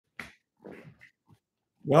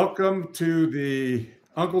Welcome to the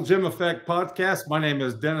Uncle Jim Effect podcast. My name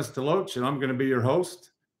is Dennis DeLoach, and I'm going to be your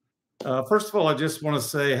host. First of all, I just want to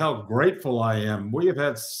say how grateful I am. We have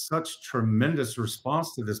had such tremendous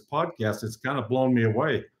response to this podcast. It's kind of blown me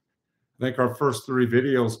away. I think our first three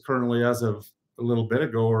videos currently, as of a little bit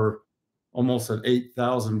ago, are almost at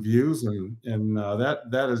 8,000 views, and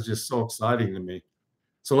that is just so exciting to me.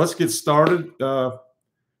 So let's get started.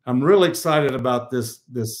 I'm really excited about this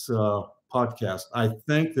podcast. I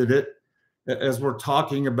think that as we're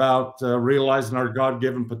talking about realizing our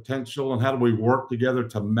God-given potential and how do we work together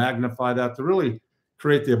to magnify that, to really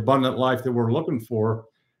create the abundant life that we're looking for,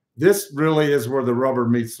 this really is where the rubber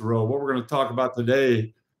meets the road. What we're going to talk about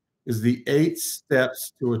today is the 8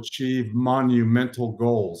 steps to achieve monumental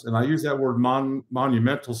goals. And I use that word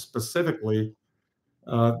monumental specifically.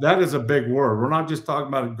 That is a big word. We're not just talking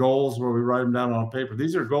about goals where we write them down on paper.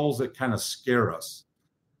 These are goals that kind of scare us.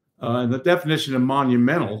 And the definition of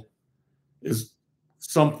monumental is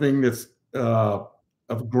something that's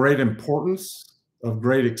of great importance, of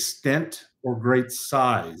great extent, or great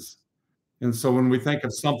size. And so when we think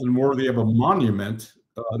of something worthy of a monument,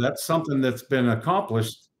 that's something that's been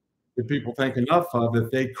accomplished that people think enough of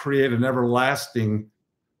that they create an everlasting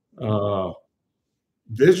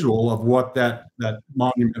visual of what that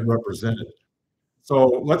monument represented. So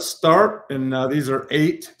let's start. And these are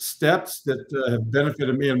 8 steps that have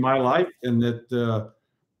benefited me in my life and that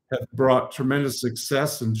have brought tremendous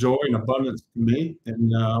success and joy and abundance to me.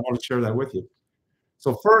 And I want to share that with you.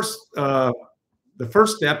 So first, the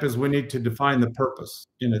first step is we need to define the purpose.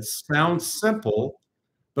 And it sounds simple,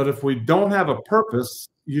 but if we don't have a purpose,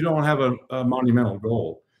 you don't have a monumental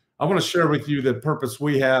goal. I want to share with you the purpose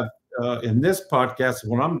we have in this podcast,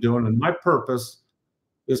 what I'm doing. And my purpose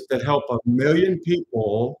is to help 1 million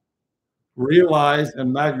people realize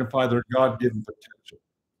and magnify their God-given potential.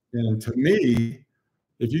 And to me,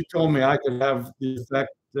 if you told me I could have the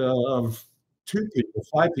effect of 2 people,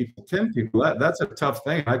 5 people, 10 people, that's a tough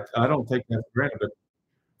thing. I don't take that for granted. But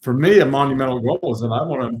for me, a monumental goal is that I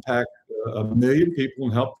want to impact 1 million people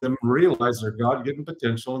and help them realize their God-given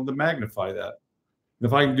potential and to magnify that. And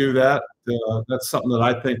if I can do that, that's something that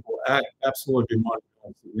I think will absolutely be monumental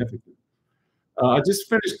and significant. I just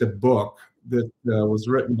finished a book that was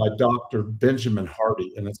written by Dr. Benjamin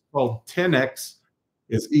Hardy, and it's called 10X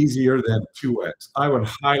is Easier Than 2X. I would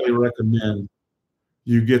highly recommend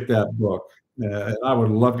you get that book. And I would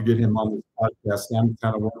love to get him on this podcast. I'm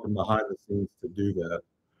kind of working behind the scenes to do that.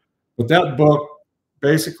 But that book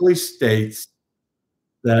basically states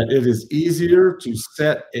that it is easier to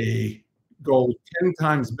set a goal 10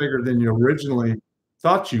 times bigger than you originally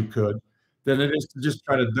thought you could than it is to just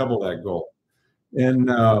try to double that goal. And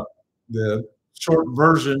the short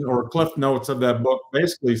version or cliff notes of that book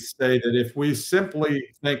basically say that if we simply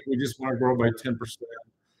think we just want to grow by 10%,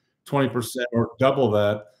 20%, or double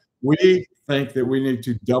that, we think that we need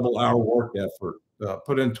to double our work effort,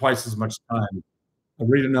 put in twice as much time,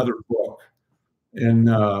 read another book. And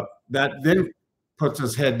that then puts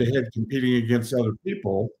us head to head competing against other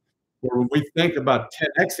people. Where when we think about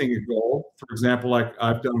 10Xing a goal, for example, like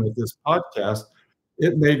I've done with this podcast,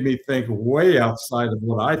 it made me think way outside of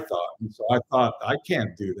what I thought. And so I thought, I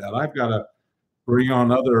can't do that. I've got to bring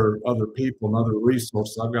on other people and other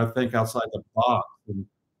resources. I've got to think outside the box. And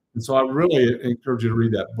so I really encourage you to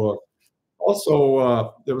read that book.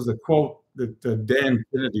 Also, there was a quote that Dan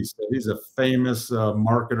Kennedy said. He's a famous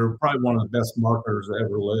marketer, probably one of the best marketers that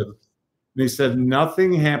ever lived. And he said,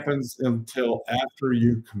 nothing happens until after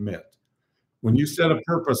you commit. When you set a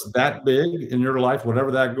purpose that big in your life, whatever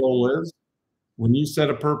that goal is, when you set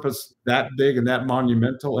a purpose that big and that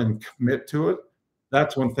monumental and commit to it,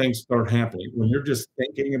 that's when things start happening. When you're just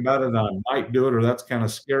thinking about it, I might do it, or that's kind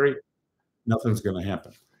of scary, nothing's going to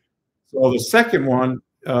happen. So the second one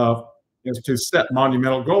is to set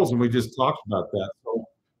monumental goals, and we just talked about that. So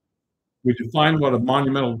we defined what a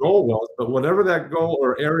monumental goal was, but whatever that goal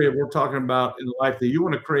or area we're talking about in life that you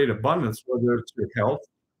want to create abundance, whether it's your health,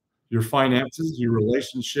 your finances, your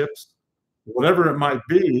relationships, whatever it might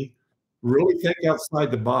be, really think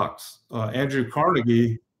outside the box. Andrew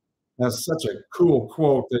Carnegie has such a cool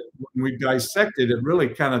quote that when we dissect it, it really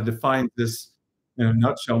kind of defines this in a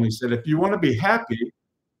nutshell. And he said, if you want to be happy,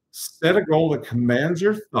 set a goal that commands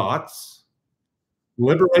your thoughts,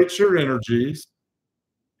 liberates your energies,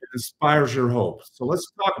 and inspires your hopes. So let's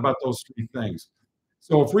talk about those 3 things.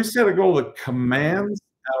 So if we set a goal that commands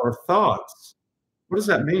our thoughts, what does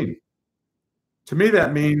that mean? To me,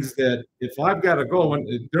 that means that if I've got a goal,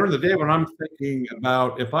 during the day when I'm thinking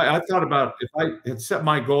about, if I had set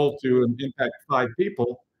my goal to impact 5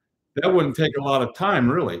 people, that wouldn't take a lot of time,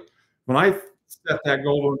 really. When I set that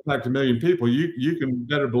goal to impact 1 million people, you can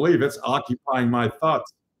better believe it's occupying my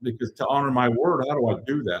thoughts because to honor my word, how do I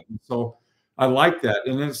do that? And so I like that.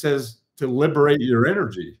 And then it says to liberate your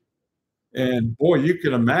energy. And boy, you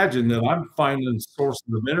can imagine that I'm finding sources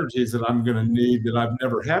of energies that I'm going to need that I've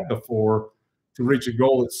never had before to reach a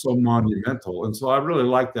goal that's so monumental. And so I really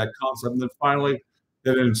like that concept. And then finally,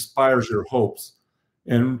 that it inspires your hopes.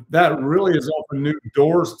 And that really has opened new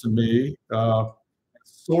doors to me,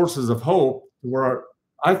 sources of hope, where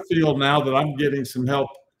I feel now that I'm getting some help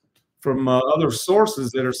from other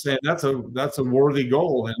sources that are saying that's a worthy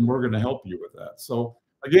goal, and we're going to help you with that. So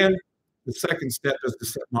again, the second step is to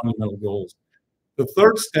set monumental goals. The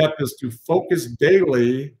third step is to focus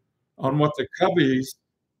daily on what the Cubbies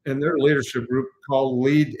and their leadership group call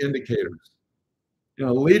lead indicators. You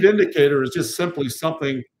know, lead indicator is just simply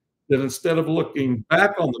something that instead of looking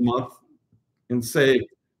back on the month and say,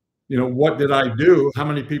 you know, what did I do? How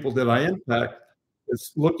many people did I impact?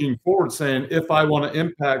 It's looking forward saying, if I want to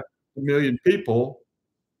impact 1 million people,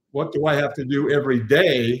 what do I have to do every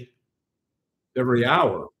day, every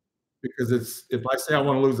hour? Because if I say I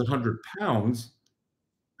want to lose 100 pounds,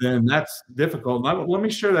 then that's difficult. And let me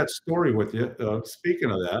share that story with you. Speaking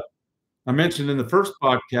of that, I mentioned in the first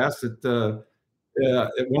podcast that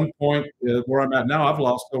at one point where I'm at now, I've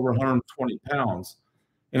lost over 120 pounds.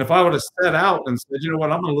 And if I would have set out and said, you know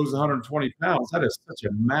what, I'm going to lose 120 pounds, that is such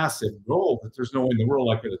a massive goal that there's no way in the world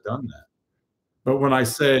I could have done that. But when I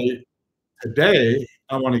say today,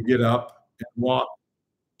 I want to get up and walk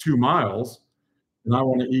 2 miles, and I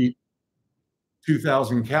want to eat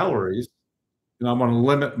 2,000 calories, and I want to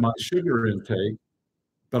limit my sugar intake,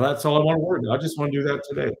 but that's all I want to worry about. I just want to do that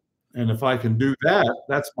today. And if I can do that,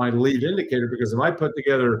 that's my lead indicator, because if I put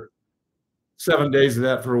together 7 days of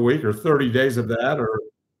that for a week, or 30 days of that, or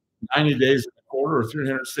 90 days in a quarter, or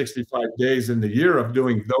 365 days in the year of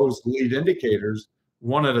doing those lead indicators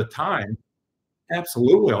one at a time,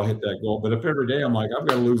 absolutely I'll hit that goal. But if every day I'm like, I've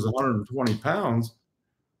got to lose 120 pounds,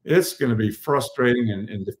 it's going to be frustrating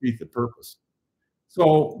and defeat the purpose.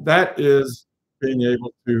 So that is being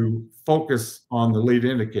able to focus on the lead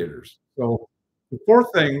indicators. So the fourth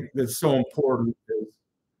thing that's so important is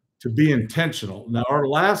to be intentional. Now, our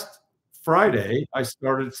last Friday, I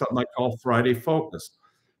started something I call Friday Focus.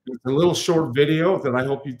 It's a little short video that I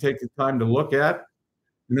hope you take the time to look at.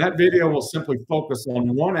 And that video will simply focus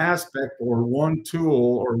on one aspect or one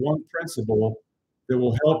tool or one principle that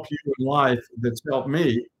will help you in life that's helped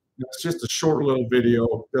me. It's just a short little video.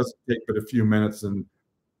 It doesn't take but a few minutes. And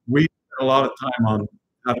we spend a lot of time on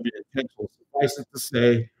how to be intentional. Suffice it to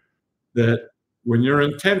say that when you're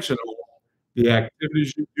intentional, the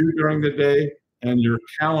activities you do during the day and your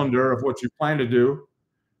calendar of what you plan to do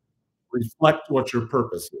reflect what your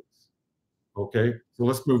purpose is. Okay, so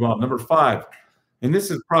let's move on. Number 5, and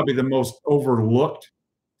this is probably the most overlooked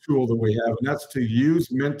tool that we have, and that's to use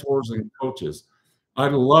mentors and coaches. I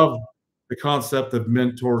love the concept of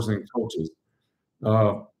mentors and coaches.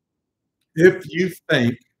 If you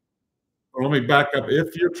think, or let me back up,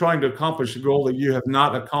 if you're trying to accomplish a goal that you have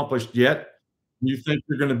not accomplished yet, you think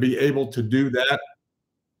you're going to be able to do that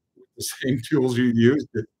with the same tools you used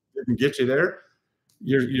that didn't get you there,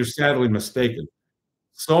 you're sadly mistaken.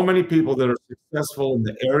 So many people that are successful in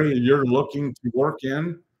the area you're looking to work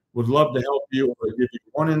in would love to help you or give you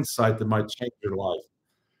one insight that might change your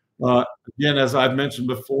life. Again, as I've mentioned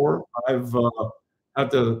before, I've had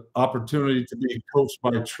the opportunity to be coached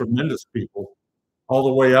by tremendous people all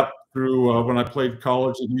the way up through when I played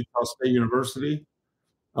college at Utah State University.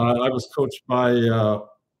 I was coached by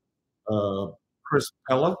Chris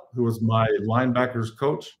Pella, who was my linebackers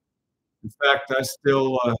coach. In fact, I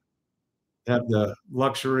still have the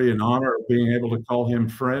luxury and honor of being able to call him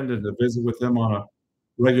friend and to visit with him on a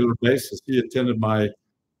regular basis. He attended my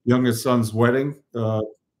youngest son's wedding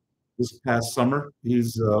this past summer.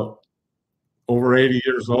 He's over 80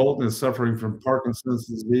 years old and is suffering from Parkinson's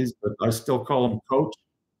disease, but I still call him coach.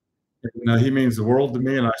 And he means the world to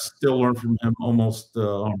me, and I still learn from him almost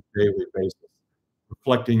on a daily basis,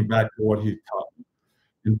 reflecting back to what he taught me.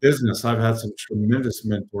 In business, I've had some tremendous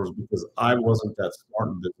mentors because I wasn't that smart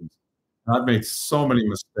in business. And I've made so many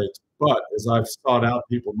mistakes, but as I've sought out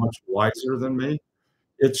people much wiser than me,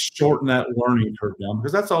 it's shortened that learning curve down,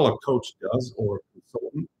 because that's all a coach does, or a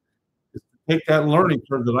consultant, is to take that learning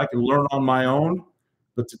curve that I can learn on my own,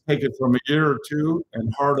 but to take it from a year or two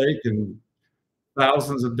and heartache and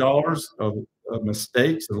thousands of dollars of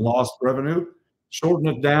mistakes and lost revenue, shorten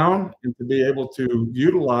it down, and to be able to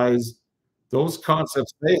utilize those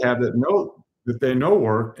concepts they have that they know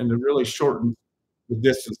work, and to really shorten the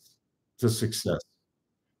distance to success.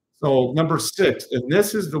 So number 6, and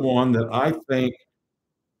this is the one that I think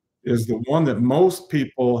is the one that most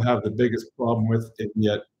people have the biggest problem with, and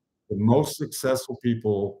yet the most successful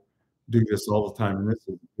people do this all the time, and this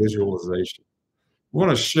is visualization. I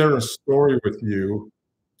want to share a story with you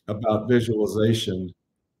about visualization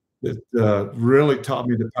that really taught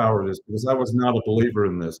me the power of this, because I was not a believer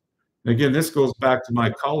in this. And again, this goes back to my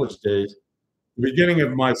college days. The beginning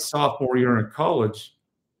of my sophomore year in college,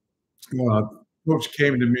 uh, coach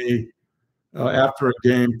came to me after a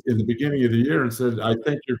game in the beginning of the year and said, "I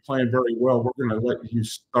think you're playing very well. We're going to let you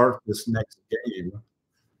start this next game."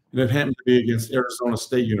 And it happened to be against Arizona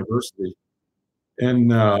State University.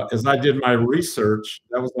 And as I did my research,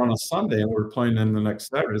 that was on a Sunday, and we were playing in the next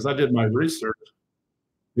Saturday. As I did my research,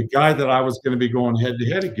 the guy that I was going to be going head to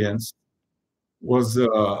head against was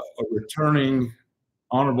a returning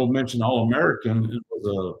honorable mention All-American. It was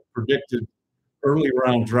a predicted early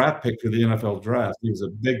round draft pick for the NFL draft. He was a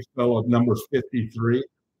big fellow, number 53.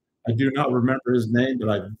 I do not remember his name, but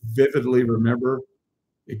I vividly remember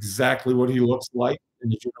exactly what he looks like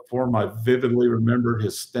in his uniform. I vividly remember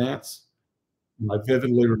his stance. And I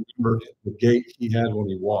vividly remembered the gait he had when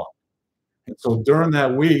he walked. And so during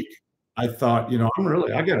that week, I thought,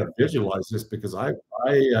 I got to visualize this, because I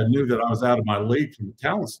knew that I was out of my league from a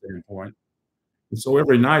talent standpoint. And so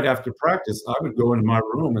every night after practice, I would go into my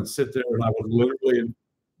room and sit there, and I would literally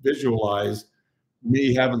visualize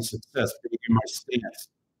me having success, being in my stance,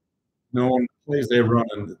 knowing the plays they run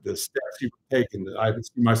and the steps he would take, and I would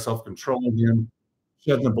see myself controlling him,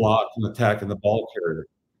 shedding the block, and attacking the ball carrier.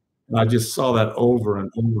 And I just saw that over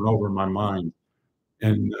and over and over in my mind.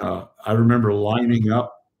 And I remember lining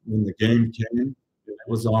up when the game came. It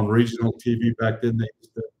was on regional TV back then. They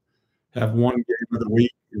used to have one game of the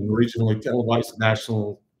week in regionally televised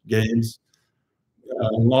national games.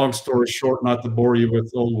 Long story short, not to bore you with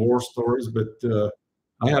old war stories, but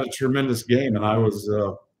I had a tremendous game, and I was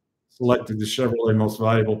selected the Chevrolet Most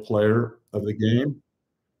Valuable Player of the game.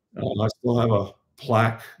 I still have a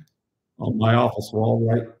plaque on my office wall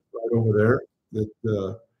right over there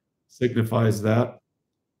that signifies that.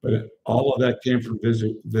 But all of that came from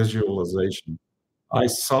visualization. I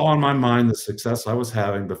saw in my mind the success I was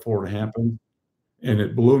having before it happened, and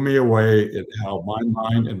it blew me away at how my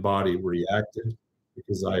mind and body reacted,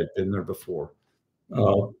 because I had been there before.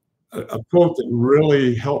 A quote that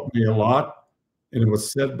really helped me a lot, and it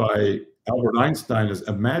was said by Albert Einstein, is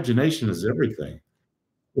imagination is everything.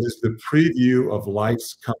 It is the preview of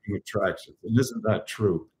life's coming attractions. And isn't that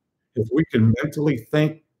true? If we can mentally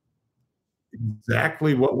think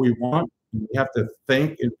exactly what we want, we have to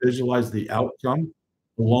think and visualize the outcome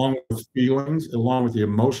along with feelings, along with the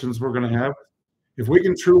emotions we're going to have. If we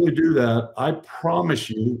can truly do that, I promise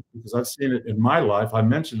you, because I've seen it in my life, I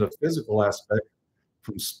mentioned a physical aspect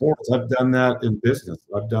from sports. I've done that in business.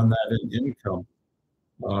 I've done that in income.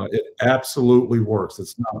 It absolutely works.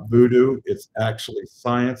 It's not voodoo. It's actually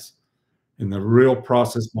science. And the real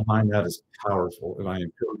process behind that is powerful. And I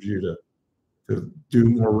encourage you to do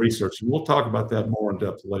more research. And we'll talk about that more in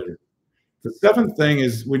depth later. The seventh thing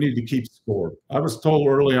is we need to keep score. I was told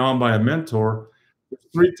early on by a mentor, there's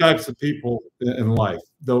three types of people in life: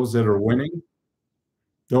 those that are winning,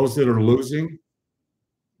 those that are losing,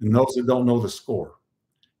 and those that don't know the score.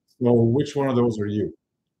 So which one of those are you?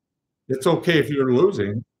 It's okay if you're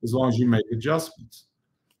losing as long as you make adjustments.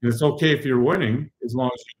 And it's okay if you're winning as long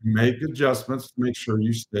as you make adjustments to make sure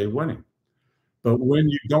you stay winning. But when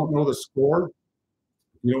you don't know the score,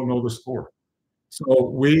 you don't know the score. So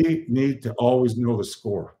we need to always know the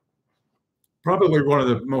score. Probably one of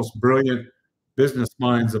the most brilliant business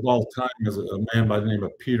minds of all time is a man by the name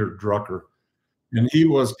of Peter Drucker. And he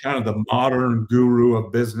was kind of the modern guru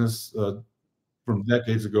of business from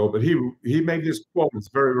decades ago. But he made this quote. It's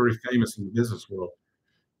very, very famous in the business world.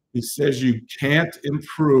 He says, "You can't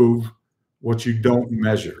improve what you don't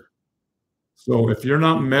measure." So if you're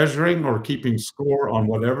not measuring or keeping score on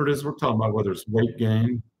whatever it is we're talking about, whether it's weight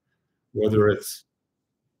gain, whether it's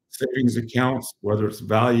savings accounts, whether it's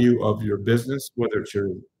value of your business, whether it's your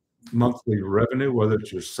monthly revenue, whether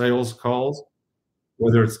it's your sales calls,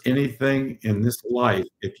 whether it's anything in this life,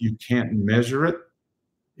 if you can't measure it,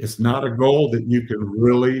 it's not a goal that you can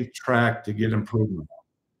really track to get improvement on.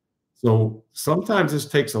 So sometimes this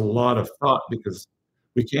takes a lot of thought, because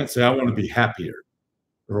we can't say, I want to be happier,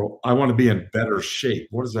 or I want to be in better shape.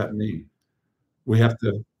 What does that mean? We have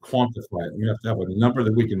to quantify it. We have to have a number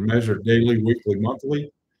that we can measure daily, weekly,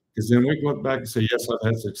 monthly, because then we can look back and say, yes, I've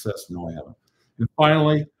had success. No, I haven't. And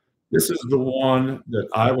finally, this is the one that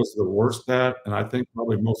I was the worst at, and I think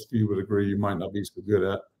probably most of you would agree you might not be so good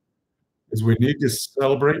at, is we need to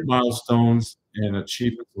celebrate milestones and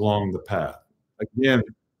achievements along the path. Again,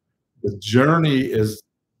 the journey is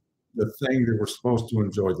the thing that we're supposed to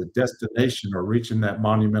enjoy, the destination or reaching that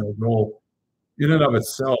monumental goal in and of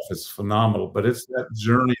itself is phenomenal, but it's that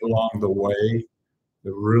journey along the way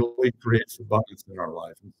that really creates abundance in our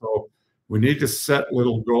life. And so we need to set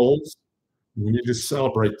little goals. We need to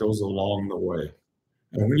celebrate those along the way.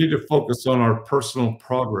 And we need to focus on our personal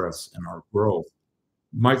progress and our growth.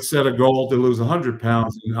 You might set a goal to lose 100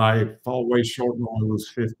 pounds and I fall way short and only lose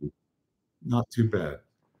 50. Not too bad.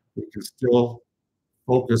 We can still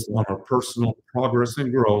focus on our personal progress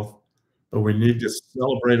and growth, but we need to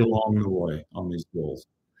celebrate along the way on these goals.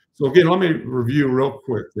 So again, let me review real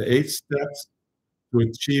quick the 8 steps to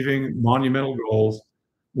achieving monumental goals.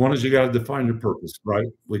 One is you got to define your purpose, right?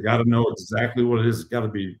 We got to know exactly what it is. It's got to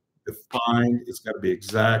be defined, it's got to be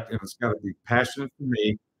exact, and it's got to be passionate for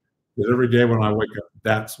me that every day when I wake up,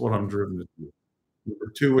 that's what I'm driven to do.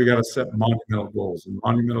 Number 2, we got to set monumental goals. And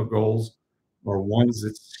monumental goals are ones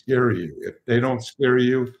that scare you. If they don't scare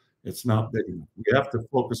you, it's not big enough. We have to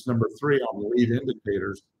focus, number 3, on lead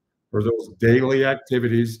indicators or those daily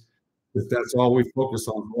activities. If that's all we focus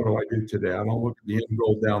on, what do I do today? I don't look at the end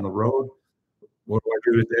goal down the road. What do I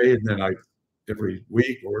do today? And then every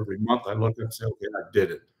week or every month, I look and say, okay, I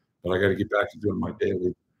did it, but I got to get back to doing my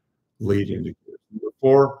daily lead indicators. Number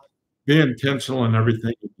 4, be intentional in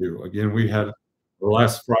everything you do. Again, we had the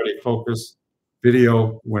last Friday focus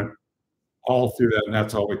video went all through that, and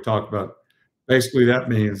that's all we talked about. Basically, that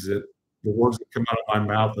means that the words that come out of my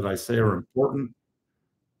mouth that I say are important.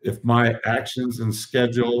 If my actions and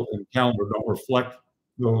schedule and calendar don't reflect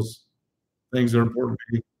those things that are important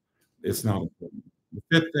to me, it's not important. The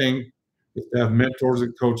 5th thing is to have mentors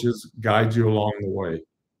and coaches guide you along the way.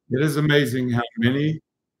 It is amazing how many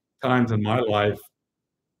times in my life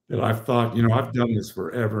that I've thought, I've done this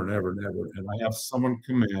forever and ever and ever, and I have someone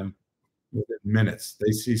come in within minutes.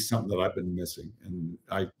 They see something that I've been missing, and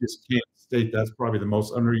I just can't state that's probably the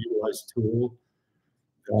most underutilized tool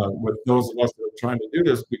with those of us that are trying to do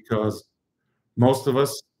this, because most of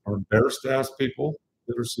us are embarrassed to ask people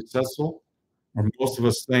that are successful, or most of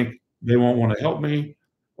us think they won't want to help me,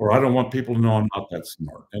 or I don't want people to know I'm not that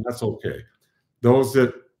smart, and that's okay. Those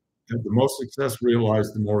that have the most success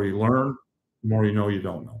realize the more you learn, the more you know you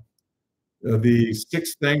don't know. The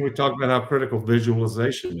 6th thing, we talked about how critical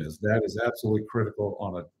visualization is. That is absolutely critical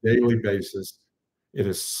on a daily basis. It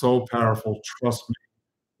is so powerful. Trust me.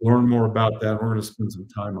 Learn more about that. We're going to spend some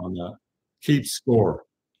time on that. Keep score.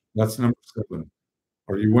 That's number 7.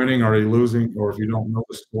 Are you winning? Are you losing? Or if you don't know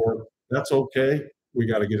the score, that's okay. We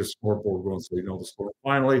got to get a scoreboard going so you know the score.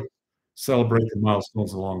 Finally, celebrate the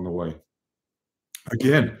milestones along the way.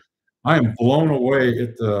 Again, I am blown away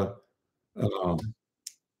at the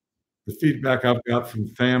feedback I've got from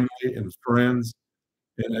family and friends,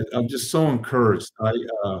 and I'm just so encouraged.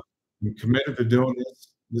 I'm committed to doing this.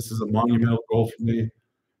 This is a monumental goal for me.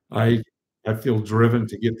 I I feel driven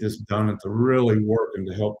to get this done and to really work and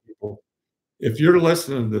to help people. If you're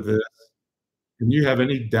listening to this and you have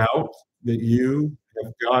any doubt that you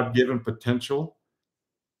have God-given potential,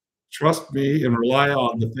 trust me and rely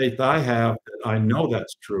on the faith I have that I know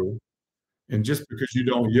that's true. And just because you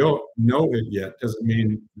don't know it yet doesn't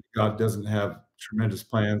mean God doesn't have tremendous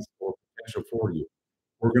plans or potential for you.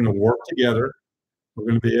 We're going to work together. We're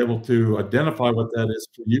going to be able to identify what that is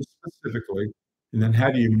for you specifically. And then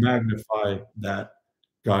how do you magnify that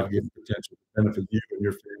God-given potential to benefit you and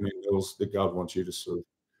your family and those that God wants you to serve?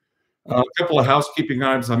 A couple of housekeeping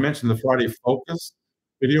items. I mentioned the Friday Focus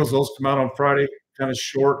videos. Those come out on Friday, kind of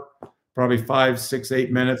short, probably 5, 6,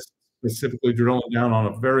 8 minutes, specifically drilling down on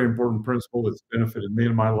a very important principle that's benefited me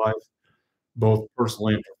in my life, both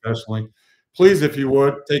personally and professionally. Please, if you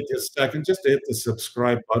would, take a second just to hit the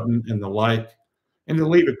subscribe button and the like, and to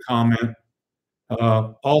leave a comment.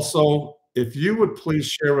 Also, if you would please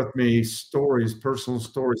share with me stories, personal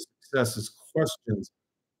stories, successes, questions,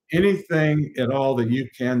 anything at all that you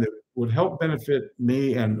can that would help benefit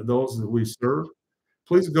me and those that we serve,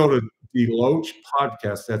 please go to Deloach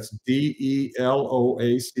Podcast. That's DELOACH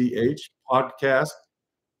podcast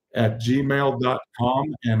at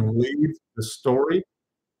gmail.com and leave the story.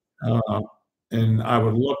 And I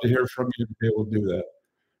would love to hear from you to be able to do that.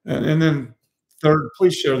 And then third,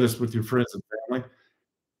 please share this with your friends and family.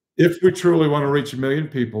 If we truly want to reach 1 million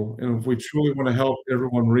people, and if we truly want to help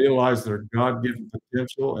everyone realize their God-given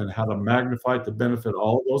potential and how to magnify it to benefit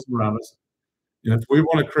all of those around us, and if we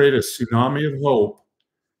want to create a tsunami of hope,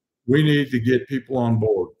 we need to get people on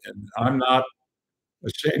board. And I'm not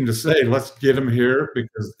ashamed to say, let's get them here,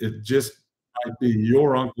 because it just might be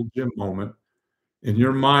your Uncle Jim moment in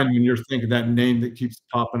your mind when you're thinking that name that keeps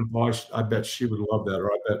popping up. I bet she would love that,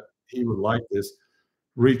 or I bet he would like this.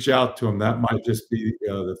 reach out to them. That might just be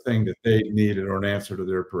the thing that they needed or an answer to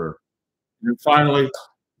their prayer. And finally,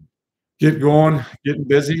 get going, getting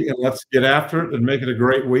busy, and let's get after it and make it a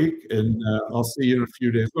great week. And I'll see you in a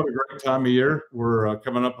few days. What a great time of year. We're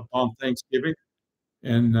coming up upon Thanksgiving,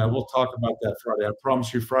 and we'll talk about that Friday. I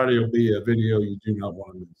promise you, Friday will be a video you do not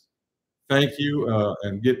want to miss. Thank you,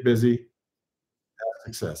 and get busy.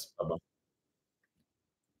 Have success. Bye bye.